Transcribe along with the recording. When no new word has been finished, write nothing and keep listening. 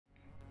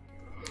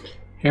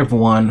Hey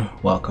everyone,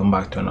 welcome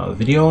back to another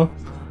video.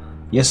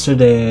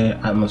 Yesterday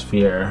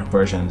Atmosphère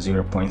version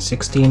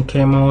 0.16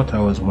 came out. I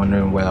was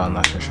wondering whether or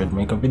not I should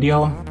make a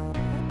video.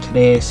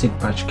 Today SID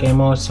patch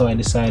came out, so I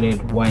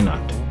decided why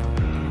not.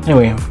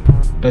 Anyway,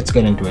 let's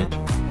get into it.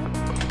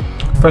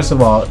 First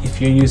of all,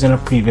 if you're using a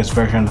previous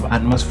version of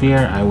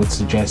Atmosphère, I would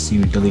suggest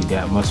you delete the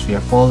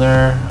Atmosphère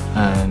folder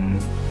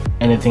and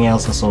anything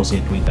else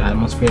associated with the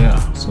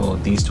Atmosphère. So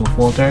these two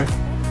folders,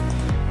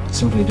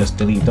 simply just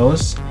delete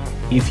those.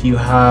 If you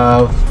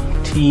have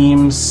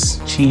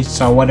themes, cheats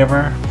or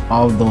whatever,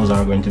 all of those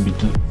are going to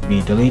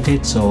be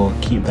deleted, so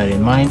keep that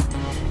in mind.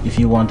 If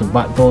you want to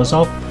back those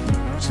up,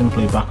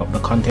 simply back up the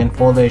content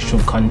folder. It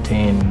should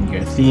contain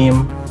your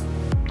theme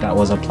that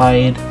was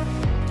applied,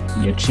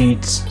 your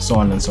cheats, so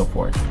on and so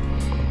forth.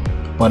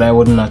 But I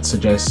would not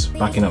suggest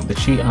backing up the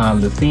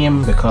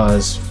theme,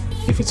 because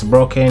if it's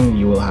broken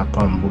you will have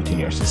problem booting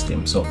your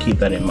system, so keep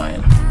that in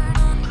mind.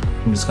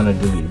 I'm just gonna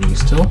delete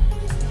these two.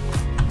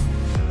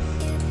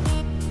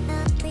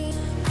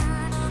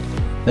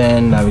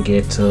 Then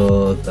navigate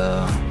to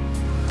the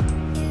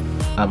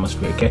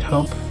Atmosphère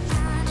GitHub.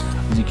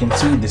 As you can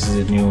see, this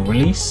is a new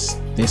release.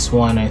 This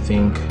one I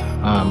think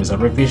is a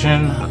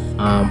revision,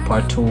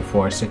 part 2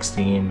 for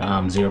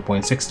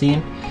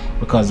 0.16,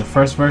 because the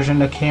first version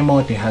that came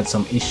out, they had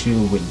some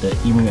issue with the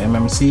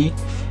emummc.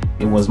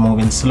 It was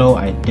moving slow.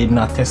 I did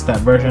not test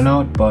that version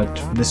out,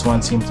 but this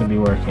one seems to be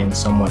working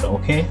somewhat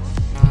okay.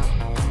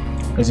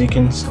 As you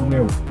can see,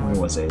 where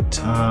was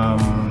it?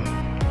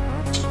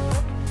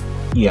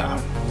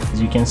 Yeah,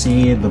 as you can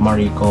see, the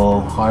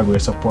Mariko hardware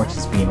support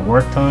is being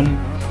worked on.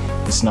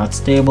 It's not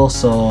stable,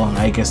 so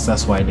I guess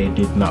that's why they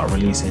did not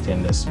release it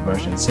in this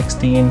version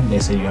 16. They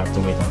said you have to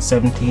wait on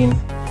 17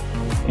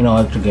 in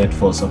order to get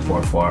full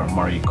support for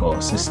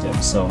Mariko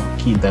systems, so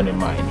keep that in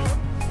mind.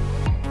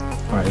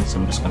 Alright, so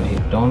I'm just gonna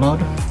hit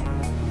download.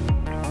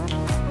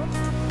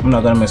 I'm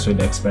not gonna mess with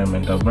the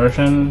experimental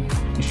version.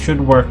 It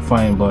should work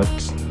fine, but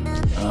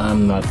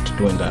I'm not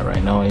doing that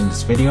right now in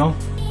this video.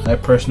 I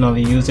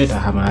personally use it. I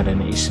haven't had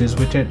any issues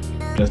with it,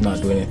 just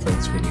not doing it for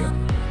this video.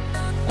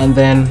 And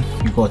then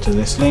you go to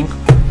this link.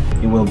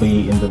 It will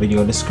be in the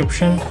video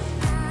description.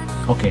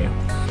 Okay,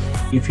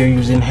 if you're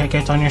using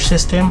Hekate on your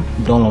system,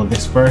 download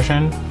this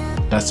version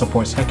that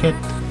supports Hekate.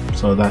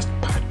 So that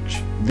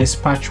patch, this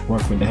patch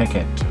works with the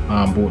Hekate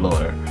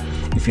bootloader.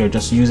 If you're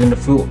just using the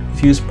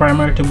fuse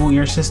primer to boot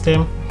your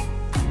system,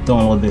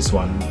 download this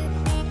one.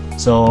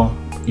 So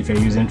if you're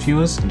using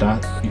fuse,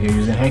 that. If you're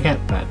using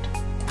Hekate, that.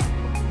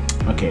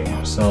 Okay,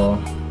 so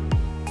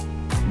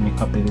let me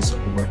copy this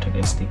over to the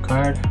SD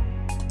card.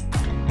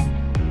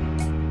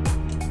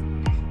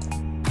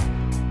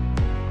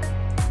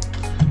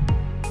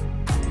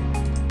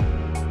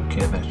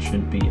 Okay, that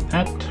should be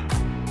that.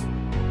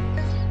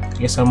 I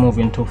guess I'm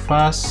moving too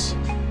fast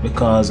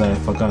because I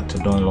forgot to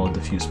download the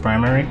fuse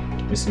primary.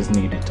 This is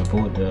needed to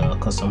boot the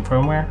custom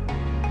firmware.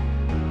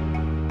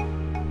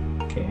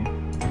 Okay,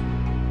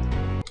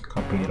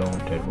 copy it over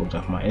to boot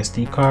off my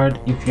SD card.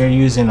 If you're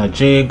using a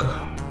jig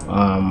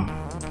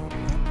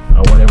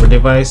or whatever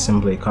device,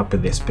 simply copy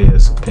this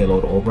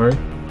payload over,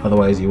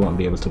 otherwise you won't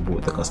be able to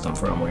boot the custom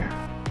firmware.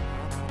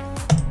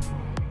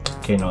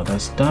 Okay, now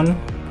that's done.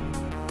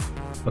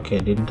 Okay,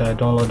 didn't I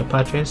download the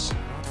patches?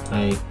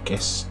 I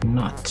guess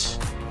not.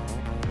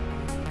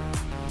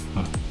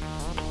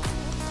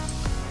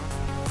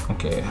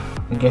 Okay,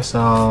 I guess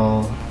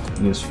I'll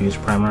use fuse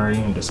primary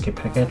and just skip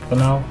Hekate for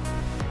now.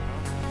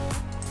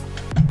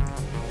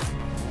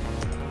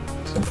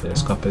 Simply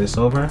just copy this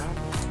over.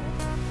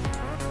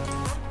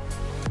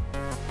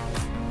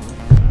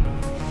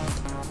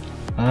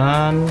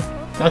 And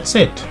that's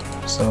it.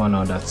 So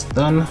now that's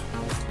done,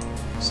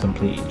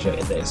 simply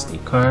eject the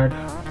SD card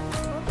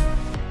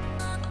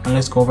and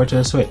let's go over to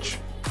the switch.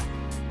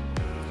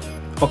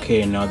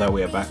 Okay, now that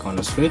we're back on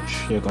the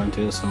switch, you're going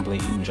to simply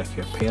inject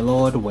your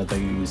payload, whether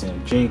you're using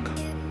a jig,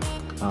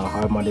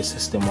 hard modded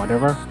system,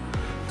 whatever.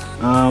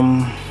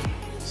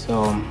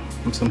 So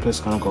I'm simply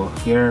just gonna go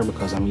here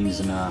because I'm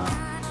using a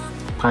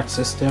patch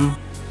system.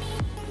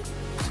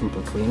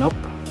 Simply clean up.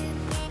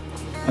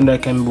 And I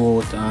can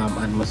boot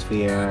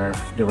Atmosphère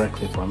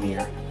directly from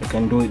here. I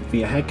can do it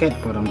via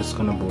Hekate, but I'm just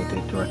gonna boot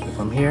it directly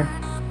from here.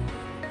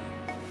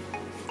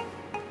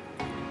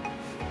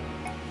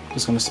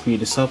 Just gonna speed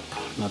this up,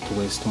 not to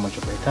waste too much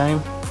of your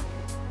time.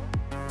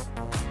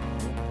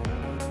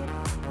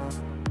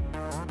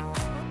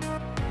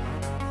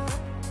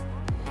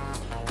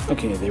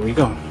 Okay, there we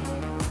go.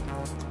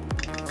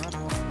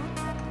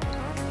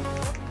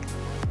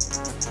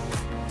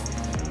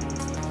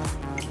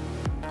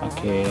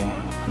 Okay,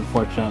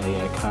 unfortunately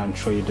I can't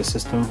show you the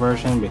system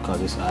version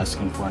because it's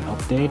asking for an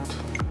update,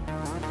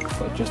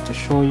 but just to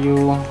show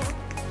you,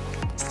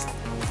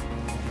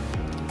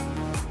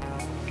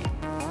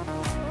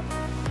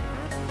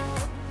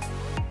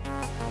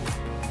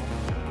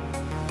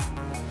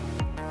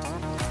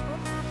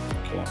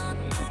 okay,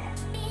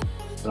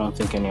 I don't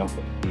think any of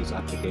these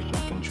applications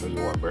can show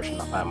you what version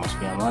of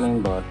Atmosphère I'm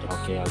running, but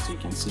okay, as you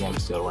can see I'm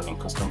still running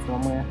custom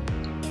firmware.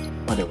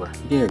 Whatever,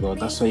 there you go.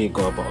 That's how you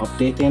go about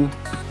updating.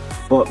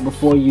 But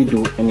before you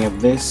do any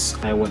of this,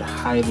 I would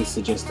highly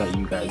suggest that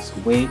you guys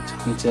wait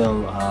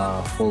until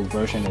a full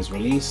version is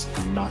released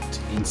and not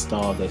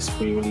install this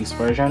pre-release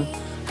version,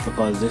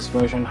 because this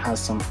version has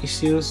some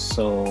issues,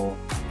 so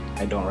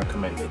I don't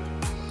recommend it.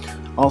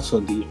 Also,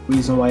 the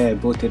reason why I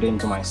booted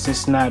into my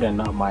sysnad and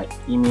not my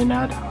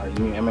emuNAD or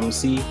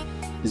emummc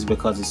is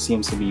because it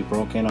seems to be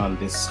broken on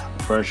this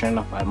version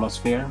of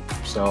Atmosphère,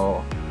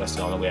 so that's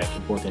the only way I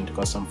can boot into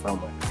custom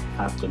firmware.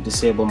 I have to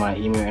disable my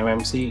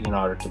emummc in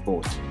order to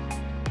boot.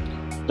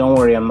 Don't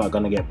worry, I'm not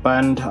gonna get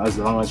banned as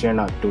long as you're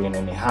not doing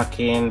any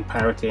hacking,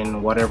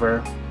 pirating,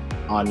 whatever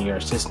on your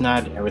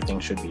sysnad. Everything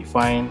should be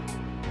fine,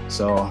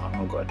 so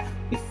I'm good.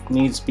 If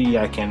needs be,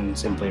 I can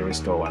simply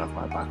restore one of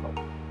my backup.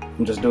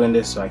 I'm just doing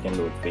this so I can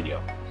do a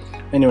video.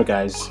 Anyway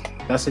guys,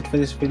 that's it for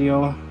this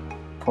video.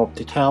 Hope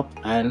it helped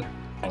and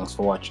thanks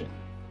for watching.